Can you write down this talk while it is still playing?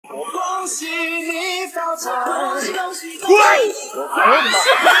恭喜你发财，恭喜恭喜恭喜！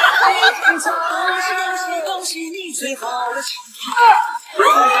恭喜你最好的情人，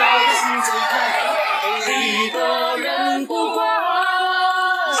最好的心最开，每一个人不管。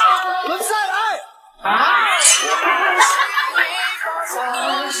我们再来啊！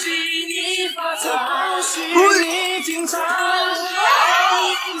恭喜你发财，恭喜你精彩，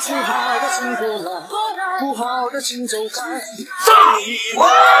最好的请过来，不好的请走开。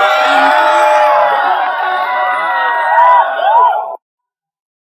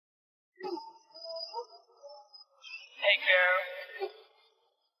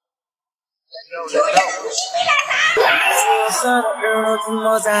彩色的日落涂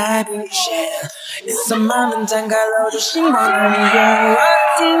抹在冰线，夜色慢慢摊开，露出星光的眼。我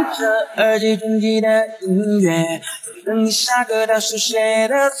听着耳机中记的音乐，等你下课到书写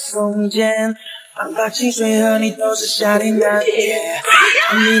的从前。28、7岁和你都是夏天的夜，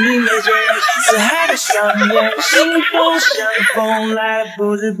迷你眉间有相似海的双眼，心动相逢来了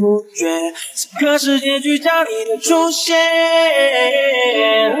不知不觉，此刻是结局叫你的出现。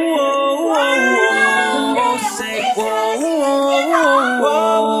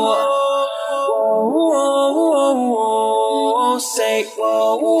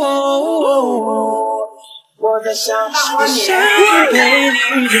我在想夏天陪你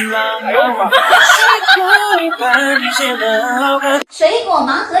遇见浪漫，水果一般你显得好看。水果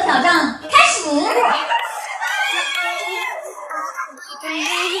盲盒挑战开始。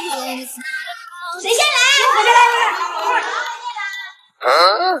谁先来？我先来。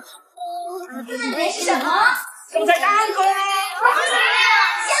分别是什么？生菜蛋糕。香菜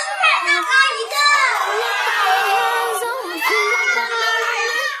蛋糕一个。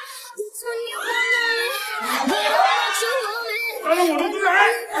我的女儿。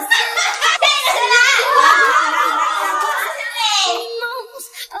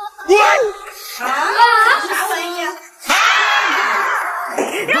啥玩意儿？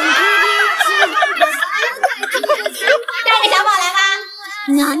带个小宝来吧。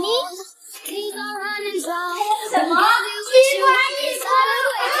哪里？什么？西瓜一色的鬼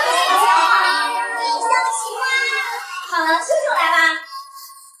冰箱西瓜。好了，叔叔来吧。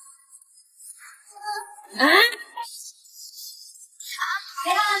啊？别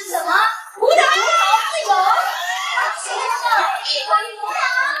看是什么？葡萄自由。谁的？一款葡萄。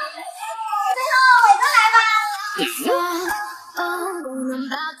最后伟哥来吧。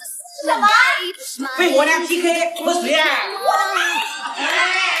什么？被我俩 PK 怎么输呀？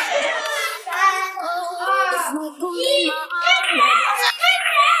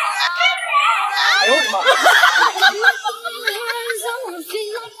哎呦我的妈！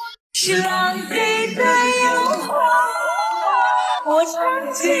是浪费的诱惑，我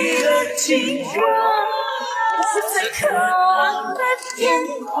唱起了情歌，是最渴望的天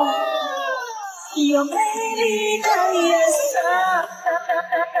空，有美丽的颜色。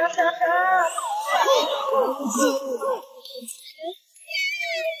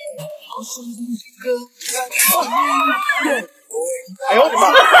哎呦我的妈！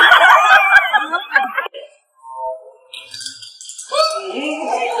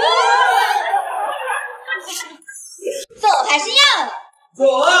左还是右？左。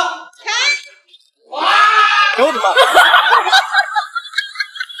开。哇！哎呦我的妈！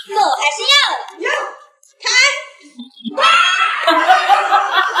左还是右？右。开。哇！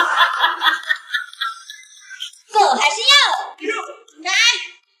左还是右？右。开。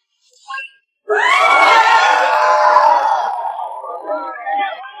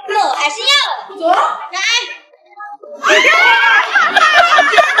左还是右？左。开。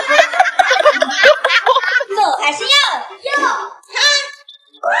左还是右？右。开。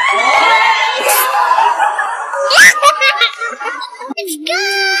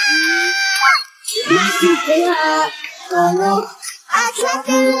I tried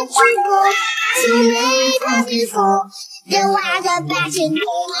to let you go too many times before. Then I got back and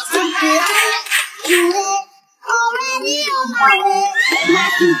told myself you were already on my way. My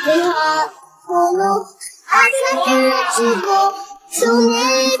stupid heart, oh no. I tried to let you go too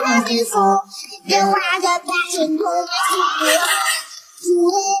many times before. Then I got back and told myself you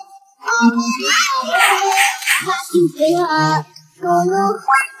were already on my way. My stupid heart, oh no.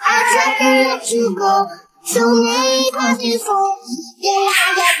 I tried to let you go too many times before. Then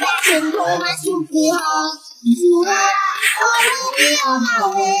I got back and told my stupid heart you were already on my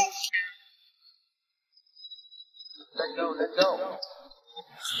way. Let's go, let's go.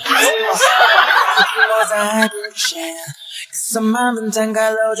 我在不见，夜色慢慢摊开，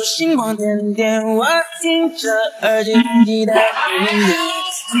露出星光点点。我听着耳机中记的音乐，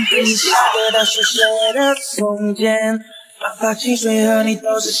等你下课到书写的从前。发汽水和你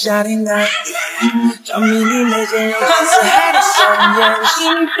都是夏天感觉，着迷你眉间有金色海的香烟，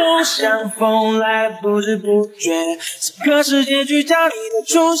心动像风来得不知不觉，此刻是结局叫你的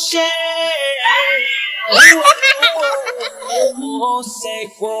出现。Say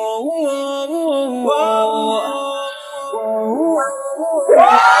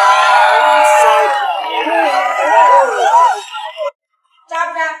扎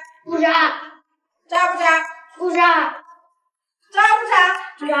不扎？不扎。扎不扎？不扎。扎不扎？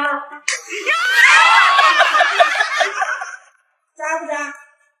扎。扎不扎？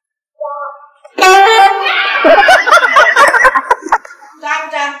扎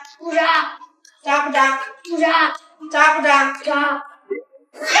不扎？不扎。扎不扎？不扎。扎不扎？扎。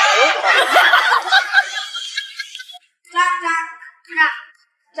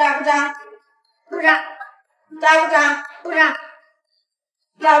扎不扎？不扎。扎不扎？不扎。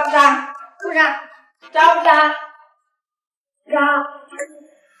扎不扎？不扎。扎不扎？扎。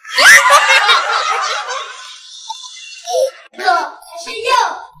左还是右？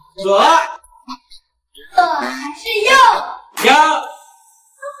左。左还是右？右。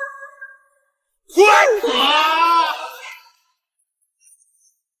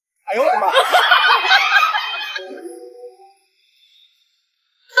哎呦我的妈！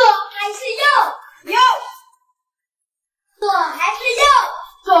左还是右？右。左还是右？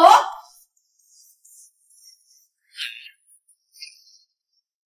左。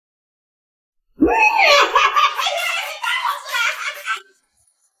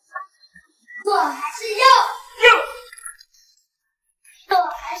左还是右？右。左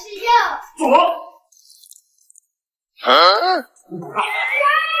还是右？左。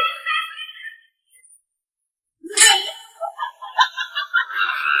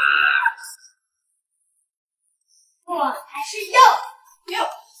左还是右？右。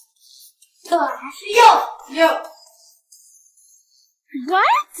左还是右？右。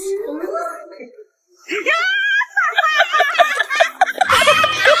What？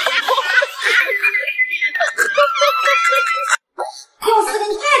 用四根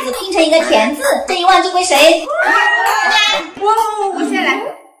筷子拼成一个田字，这一万就归谁？我先来。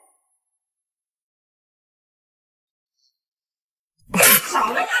少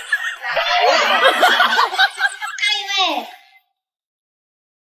了。下一位。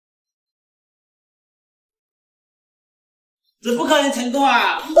这不可能成功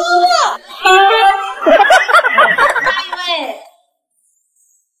啊！下一位。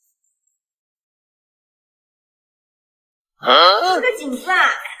是个井字啊！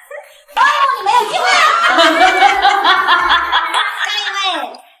哦，你没有机会了。下一位。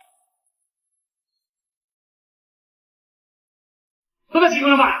都在成功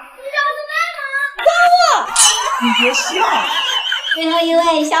了吧？你知道我在吗？你别笑。最后一位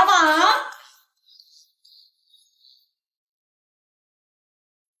小宝。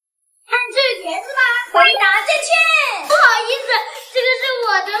看这是田字吧？回答正确。不好意思，这个是我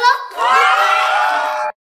的了。